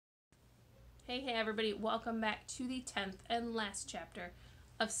Hey everybody, welcome back to the 10th and last chapter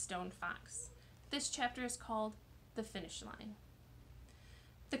of Stone Fox. This chapter is called The Finish Line.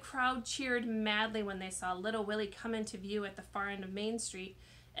 The crowd cheered madly when they saw little Willie come into view at the far end of Main Street,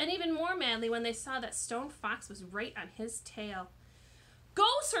 and even more madly when they saw that Stone Fox was right on his tail. "Go,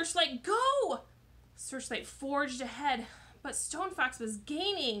 Searchlight, go!" Searchlight forged ahead, but Stone Fox was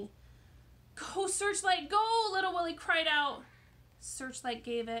gaining. "Go, Searchlight, go!" little Willie cried out. Searchlight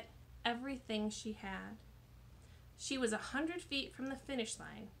gave it everything she had. She was 100 feet from the finish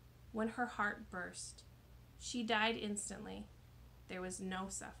line when her heart burst. She died instantly. There was no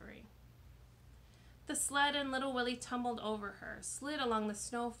suffering. The sled and little Willie tumbled over her, slid along the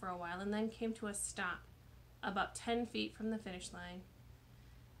snow for a while, and then came to a stop about 10 feet from the finish line.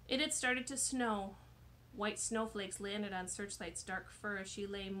 It had started to snow. White snowflakes landed on Searchlight's dark fur as she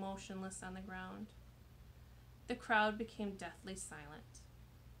lay motionless on the ground. The crowd became deathly silent.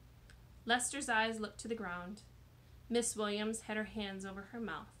 Lester's eyes looked to the ground. Miss Williams had her hands over her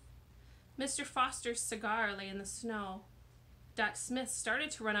mouth. Mr. Foster's cigar lay in the snow. Doc Smith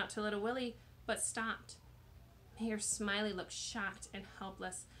started to run out to little Willie, but stopped. Mayor Smiley looked shocked and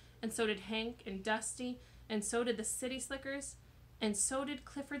helpless, and so did Hank and Dusty, and so did the City Slickers, and so did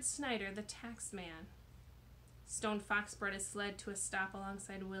Clifford Snyder, the tax man. Stone Fox brought his sled to a stop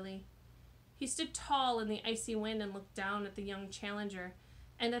alongside Willie. He stood tall in the icy wind and looked down at the young challenger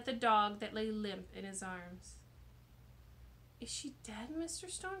and at the dog that lay limp in his arms. "Is she dead, Mr.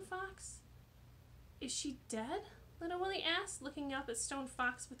 Stone Fox? Is she dead?" little Willie asked, looking up at Stone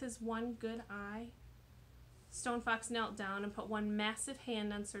Fox with his one good eye. Stone Fox knelt down and put one massive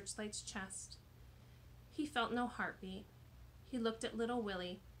hand on Searchlight's chest. He felt no heartbeat. He looked at little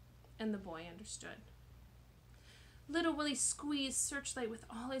Willie, and the boy understood. Little Willie squeezed Searchlight with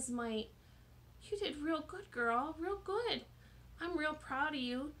all his might. "You did real good, girl, real good. I'm real proud of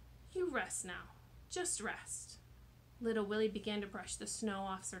you. You rest now. Just rest." Little Willie began to brush the snow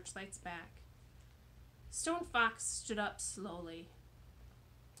off Searchlight's back. Stone Fox stood up slowly.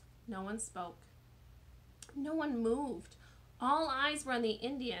 No one spoke. No one moved. All eyes were on the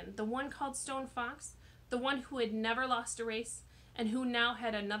Indian, the one called Stone Fox, the one who had never lost a race, and who now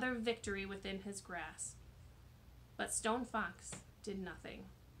had another victory within his grasp. But Stone Fox did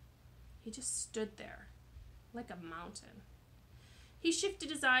nothing. He just stood there, like a mountain. He shifted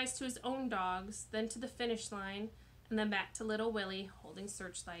his eyes to his own dogs, then to the finish line, and then back to little Willie, holding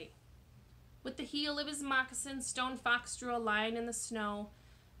Searchlight. With the heel of his moccasin, Stone Fox drew a line in the snow,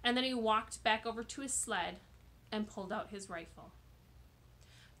 and then he walked back over to his sled and pulled out his rifle.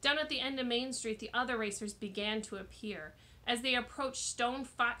 Down at the end of Main Street, the other racers began to appear. As they approached, Stone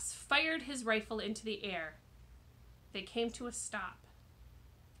Fox fired his rifle into the air. They came to a stop.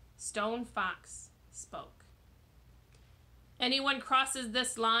 Stone Fox spoke. "Anyone crosses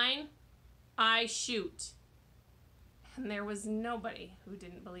this line, I shoot." And there was nobody who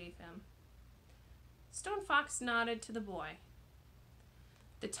didn't believe him. Stone Fox nodded to the boy.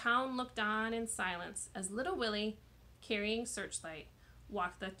 The town looked on in silence as little Willie, carrying Searchlight,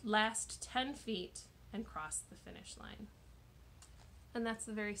 walked the last 10 feet and crossed the finish line. And that's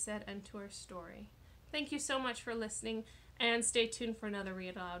the very sad end to our story. Thank you so much for listening, and stay tuned for another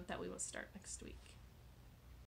read aloud that we will start next week.